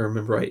chapter, if I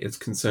remember right, is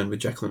concerned with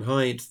Jekyll and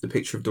Hyde, The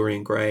Picture of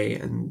Dorian Gray,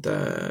 and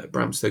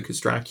Bram Stoker's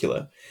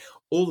Dracula,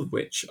 all of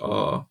which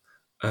are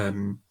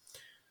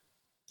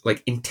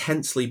like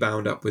intensely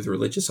bound up with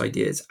religious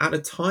ideas at a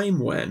time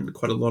when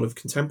quite a lot of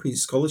contemporary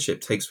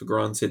scholarship takes for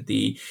granted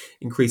the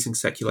increasing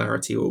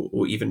secularity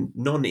or even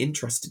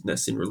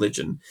non-interestedness in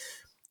religion.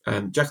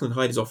 Jekyll and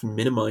Hyde is often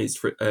minimized,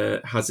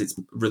 has its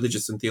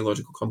religious and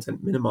theological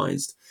content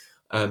minimized.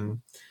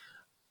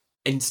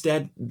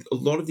 Instead, a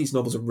lot of these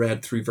novels are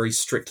read through very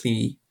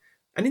strictly,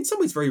 and in some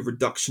ways very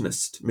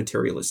reductionist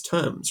materialist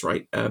terms,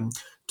 right?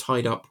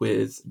 Tied up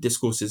with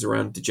discourses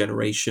around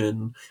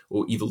degeneration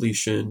or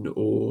evolution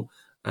or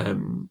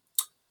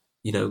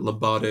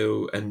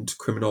Lombardo and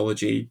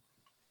criminology.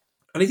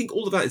 And I think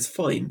all of that is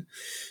fine,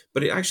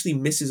 but it actually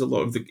misses a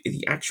lot of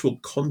the actual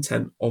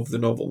content of the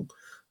novel,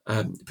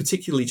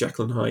 particularly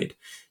Jekyll and Hyde.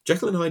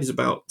 Jekyll and Hyde is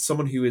about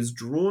someone who is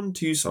drawn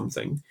to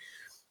something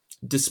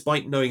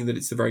despite knowing that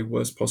it's the very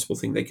worst possible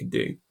thing they could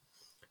do.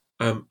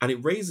 And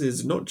it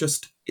raises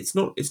it's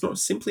not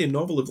simply a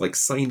novel of like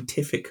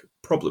scientific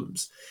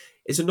problems.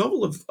 It's a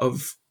novel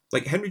of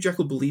like Henry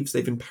Jekyll believes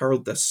they've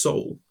imperiled their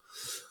soul,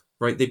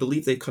 right? They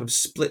believe they've kind of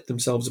split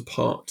themselves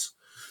apart.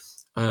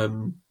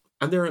 And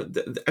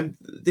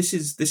this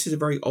is a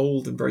very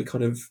old and very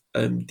kind of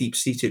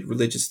deep-seated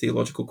religious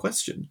theological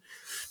question.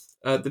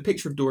 The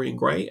Picture of Dorian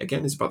Gray,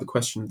 again, is about the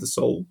question of the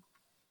soul.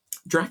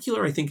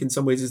 Dracula, I think, in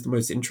some ways is the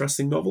most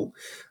interesting novel,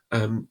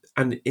 and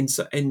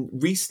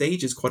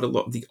restages quite a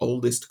lot of the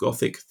oldest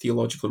Gothic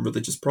theological and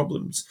religious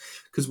problems.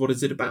 Because what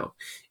is it about?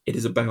 It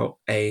is about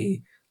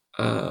a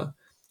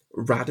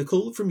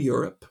radical from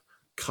Europe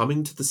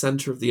coming to the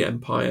center of the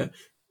empire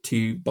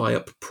to buy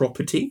up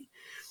property,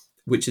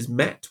 which is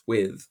met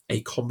with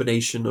a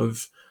combination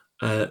of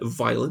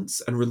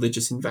violence and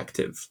religious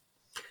invective.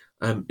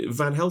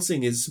 Van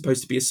Helsing is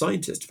supposed to be a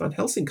scientist. Van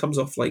Helsing comes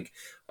off like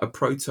a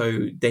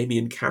proto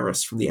Damien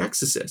Karras from The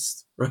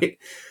Exorcist, right?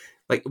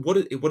 Like,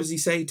 what does he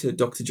say to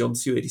Dr. John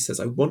Seward? He says,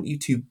 "I want you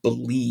to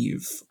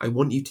believe. I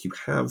want you to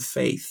have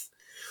faith."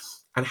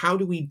 And how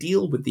do we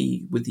deal with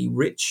the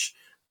rich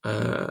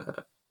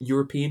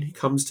European who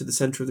comes to the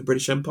center of the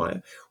British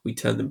Empire? We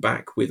turn them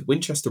back with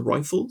Winchester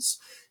rifles,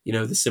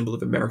 the symbol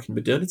of American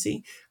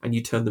modernity, and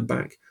you turn them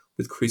back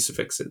with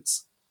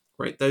crucifixes.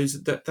 Right, those are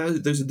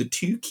the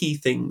two key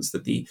things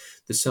that the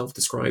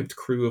self-described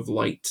crew of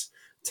light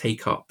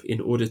take up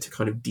in order to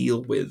kind of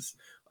deal with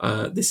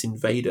this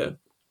invader.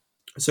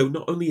 So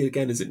not only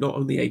is it not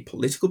only a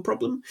political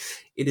problem,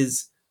 it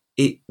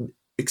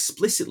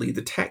explicitly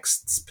the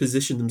texts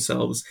position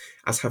themselves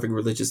as having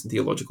religious and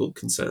theological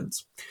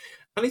concerns.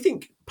 And I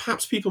think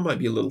perhaps people might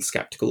be a little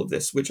skeptical of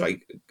this, which I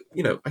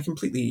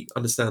completely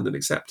understand and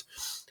accept.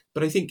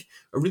 But I think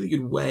a really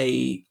good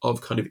way of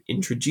kind of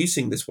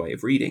introducing this way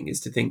of reading is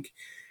to think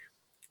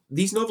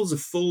these novels are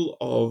full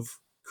of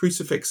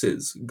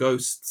crucifixes,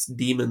 ghosts,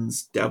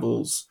 demons,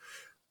 devils,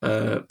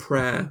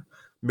 prayer,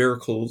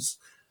 miracles,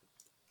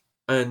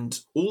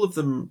 and all of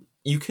them,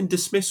 you can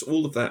dismiss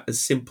all of that as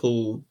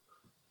simple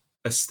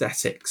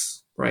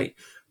aesthetics, right?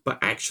 But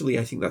actually,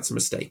 I think that's a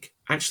mistake.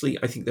 Actually,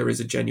 I think there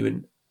is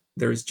genuine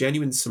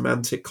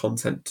semantic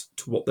content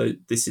to what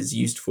this is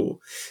used for.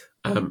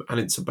 And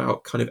it's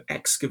about kind of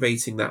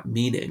excavating that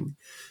meaning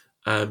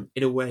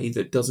in a way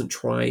that doesn't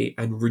try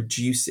and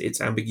reduce its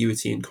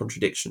ambiguity and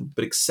contradiction,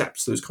 but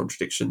accepts those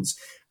contradictions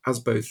as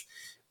both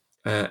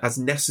as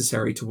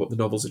necessary to what the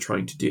novels are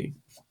trying to do.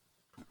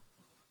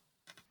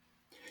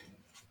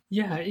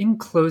 Yeah, in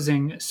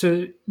closing,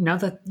 so now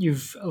that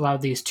you've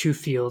allowed these two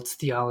fields,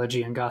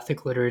 theology and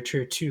Gothic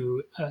literature,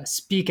 to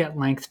speak at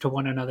length to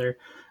one another,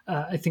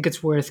 I think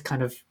it's worth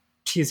kind of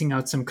teasing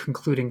out some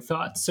concluding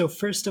thoughts. So,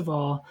 first of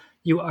all,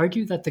 you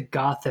argue that the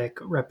Gothic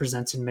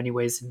represents in many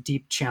ways a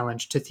deep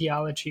challenge to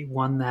theology,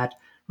 one that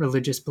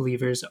religious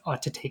believers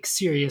ought to take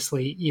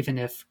seriously, even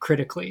if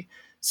critically.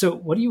 So,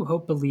 what do you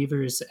hope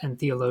believers and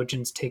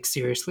theologians take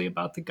seriously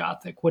about the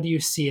Gothic? What do you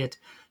see it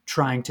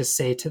trying to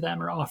say to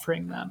them or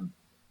offering them?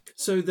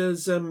 So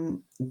there's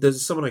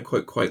someone I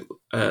quote quite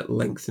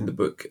length in the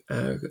book,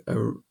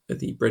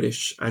 the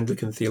British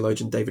Anglican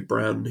theologian David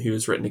Brown, who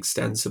has written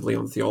extensively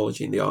on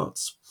theology and the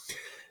arts.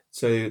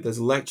 So there's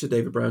a lecture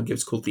David Brown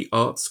gives called The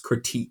Arts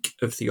Critique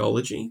of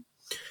Theology.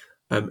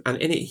 And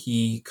in it,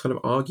 he kind of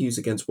argues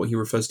against what he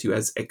refers to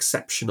as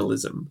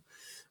exceptionalism,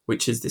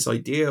 which is this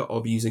idea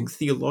of using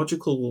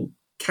theological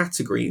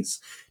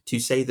categories to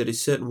say that a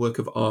certain work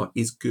of art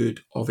is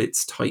good of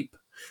its type.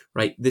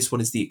 right? This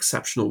one is the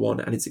exceptional one,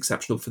 and it's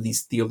exceptional for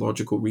these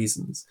theological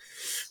reasons.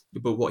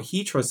 But what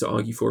he tries to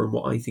argue for, and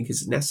what I think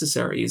is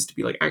necessary, is to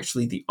be like,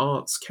 actually, the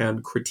arts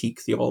can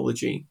critique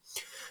theology.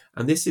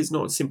 And this is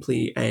not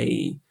simply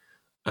a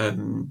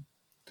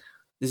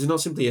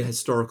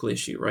historical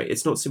issue, right?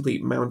 It's not simply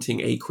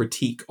mounting a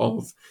critique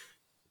of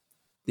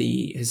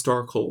the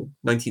historical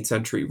 19th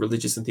century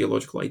religious and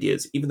theological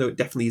ideas, even though it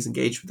definitely is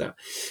engaged with that.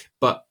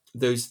 But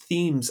those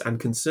themes and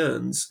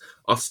concerns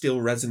are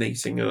still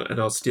resonating and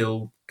are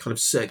still kind of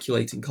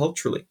circulating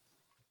culturally.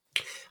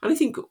 And I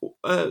think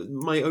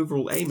my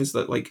overall aim is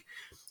that, like,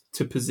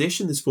 to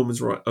position this form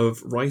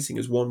of writing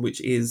as one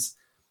which is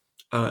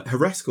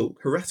heretical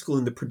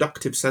in the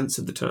productive sense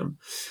of the term.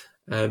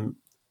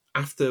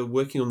 After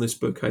working on this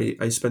book,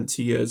 I spent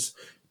 2 years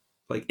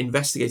like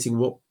investigating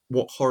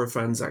what horror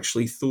fans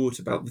actually thought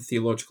about the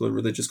theological and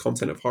religious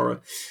content of horror.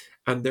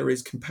 And there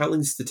is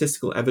compelling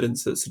statistical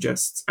evidence that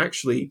suggests,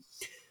 actually,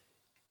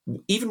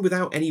 even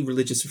without any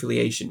religious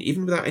affiliation,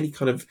 even without any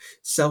kind of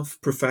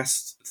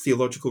self-professed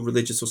theological,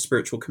 religious, or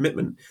spiritual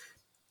commitment,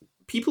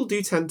 people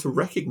do tend to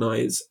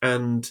recognize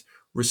and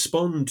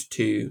respond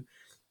to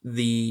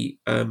the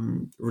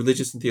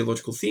religious and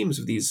theological themes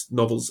of these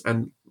novels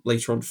and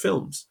later on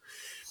films.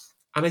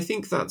 And I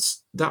think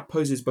that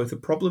poses both a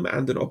problem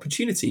and an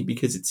opportunity,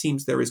 because it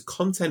seems there is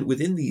content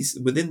within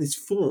this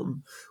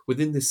form,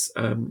 within this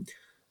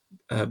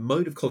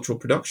mode of cultural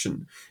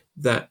production,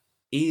 that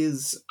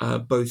is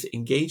both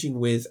engaging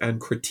with and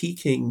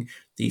critiquing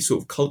the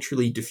sort of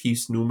culturally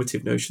diffuse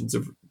normative notions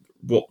of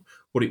what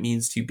it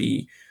means to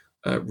be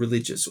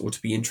religious or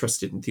to be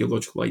interested in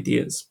theological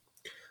ideas.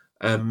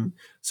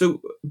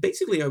 So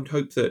basically, I would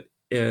hope that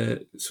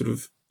sort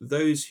of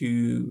those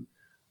who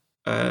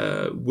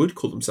would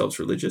call themselves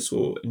religious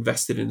or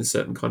invested in a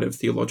certain kind of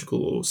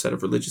theological or set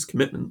of religious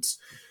commitments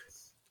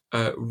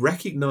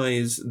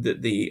recognize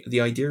that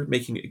the idea of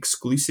making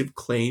exclusive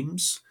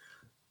claims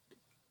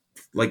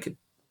like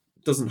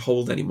doesn't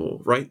hold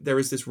anymore, right? There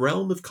is this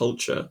realm of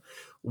culture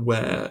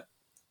where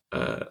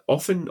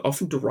often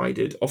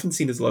derided, often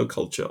seen as low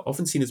culture,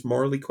 often seen as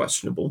morally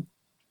questionable,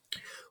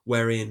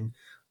 wherein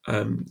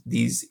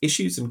these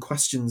issues and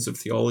questions of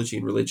theology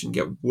and religion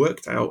get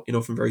worked out in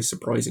often very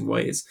surprising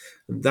ways,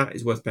 and that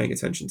is worth paying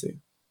attention to.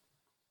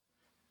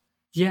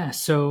 Yeah,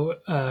 so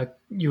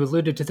you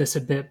alluded to this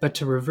a bit, but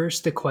to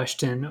reverse the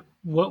question,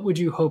 what would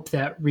you hope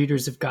that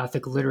readers of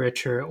Gothic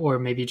literature, or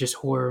maybe just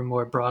horror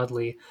more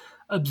broadly,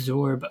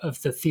 absorb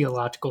of the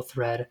theological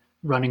thread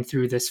running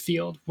through this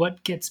field?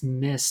 What gets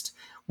missed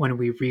when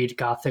we read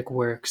Gothic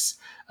works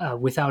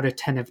without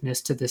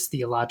attentiveness to this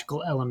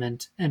theological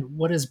element, and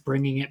what does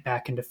bringing it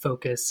back into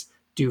focus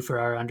do for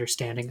our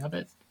understanding of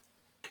it?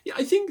 Yeah,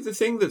 I think the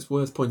thing that's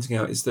worth pointing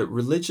out is that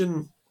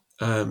religion,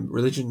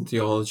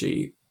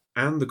 theology,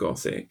 and the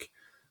Gothic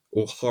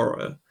or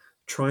horror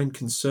try and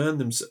concern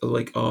them,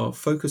 like, are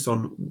focused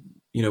on,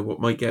 what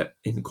might get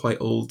in quite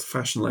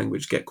old-fashioned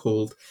language get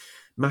called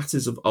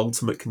matters of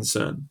ultimate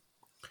concern.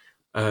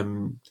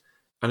 And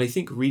I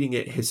think reading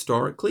it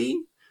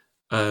historically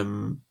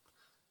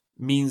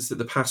means that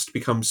the past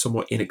becomes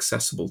somewhat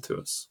inaccessible to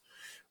us.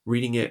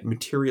 Reading it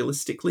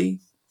materialistically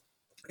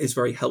is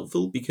very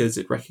helpful because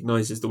it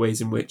recognizes the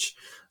ways in which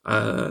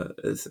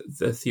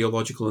the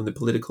theological and the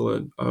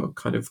political are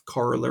kind of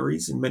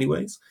corollaries in many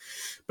ways.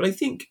 But I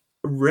think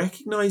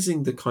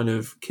recognizing the kind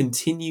of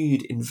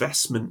continued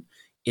investment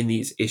in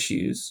these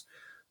issues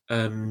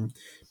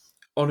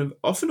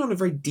often on a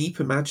very deep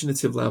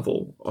imaginative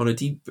level, on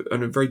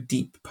a very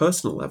deep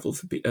personal level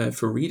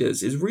for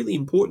readers is really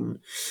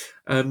important.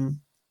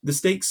 The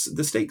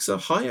stakes are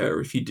higher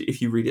if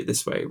you read it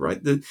this way,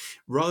 right?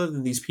 Rather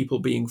than these people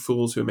being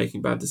fools who are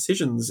making bad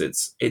decisions,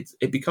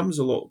 it becomes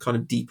a lot kind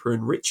of deeper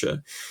and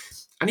richer.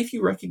 And if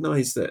you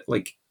recognize that,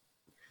 like,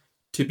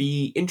 to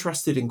be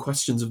interested in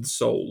questions of the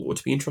soul, or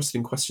to be interested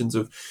in questions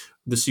of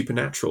the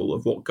supernatural,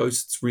 of what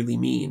ghosts really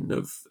mean,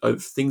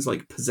 of things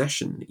like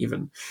possession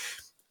even,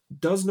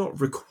 does not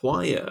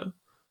require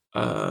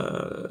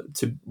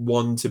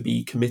to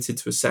be committed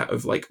to a set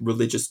of like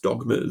religious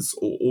dogmas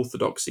or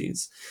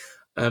orthodoxies.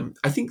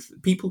 I think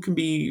people can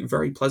be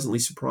very pleasantly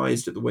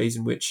surprised at the ways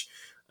in which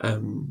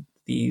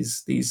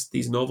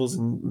these novels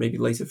and maybe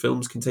later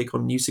films can take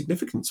on new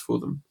significance for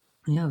them.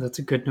 Yeah, that's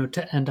a good note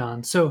to end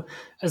on. So,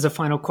 as a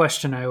final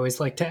question, I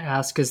always like to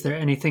ask, is there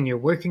anything you're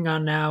working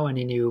on now?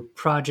 Any new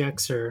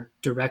projects or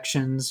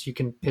directions you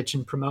can pitch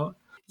and promote?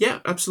 Yeah,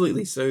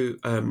 absolutely. So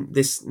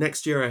this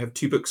next year I have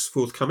 2 books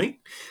forthcoming.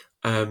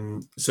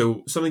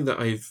 So something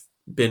that I've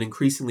been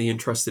increasingly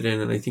interested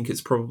in, and I think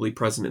it's probably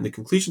present in the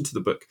conclusion to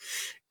the book,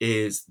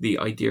 is the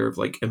idea of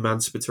like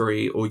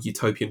emancipatory or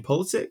utopian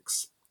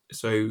politics.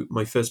 So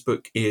my first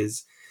book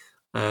is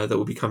that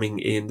will be coming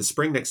in the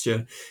spring next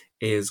year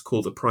is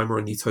called A Primer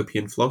on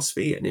Utopian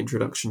Philosophy, an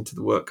introduction to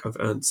the work of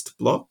Ernst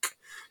Bloch,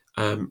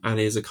 and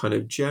is a kind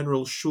of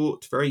general,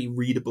 short, very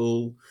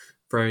readable,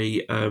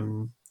 very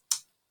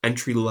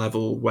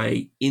entry-level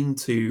way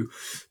into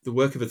the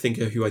work of a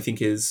thinker who I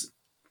think is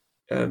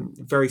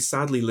very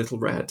sadly little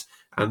read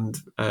and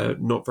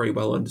not very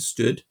well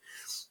understood.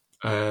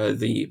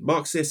 the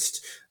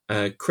Marxist,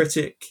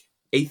 critic,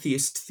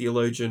 atheist,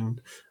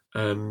 theologian,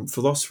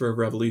 philosopher of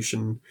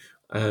revolution,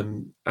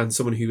 and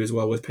someone who is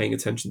well worth paying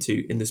attention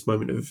to in this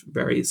moment of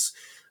various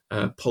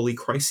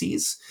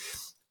polycrises.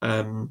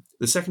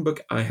 The second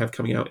book I have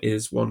coming out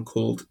is one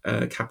called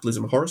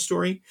Capitalism Horror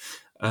Story,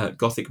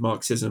 Gothic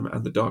Marxism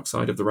and the Dark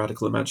Side of the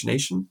Radical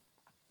Imagination.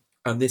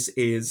 And this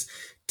is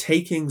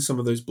taking some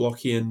of those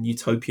Blockian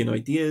utopian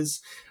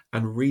ideas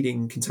and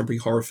reading contemporary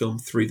horror film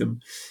through them.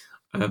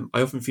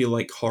 I often feel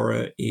like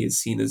horror is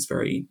seen as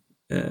very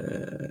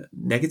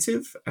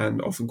negative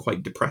and often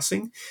quite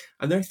depressing.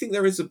 And I think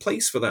there is a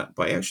place for that.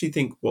 But I actually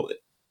think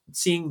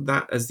seeing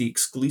that as the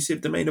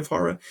exclusive domain of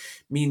horror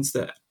means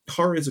that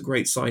horror is a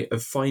great site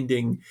of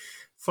finding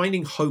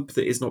hope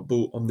that is not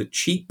bought on the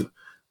cheap,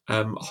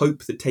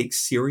 hope that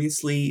takes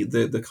seriously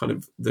the kind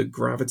of the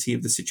gravity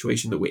of the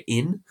situation that we're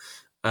in,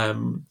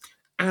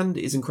 and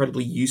is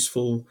incredibly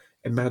useful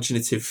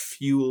imaginative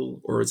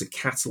fuel or as a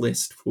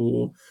catalyst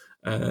for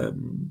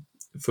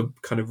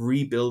kind of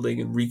rebuilding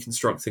and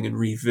reconstructing and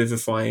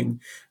revivifying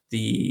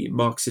the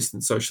Marxist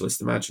and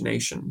socialist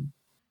imagination.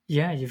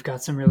 Yeah, you've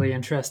got some really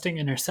interesting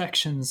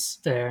intersections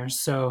there.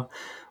 So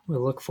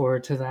we'll look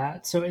forward to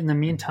that. So in the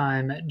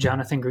meantime,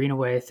 Jonathan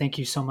Greenaway, thank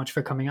you so much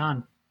for coming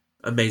on.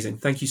 Amazing.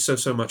 Thank you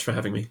so much for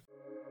having me.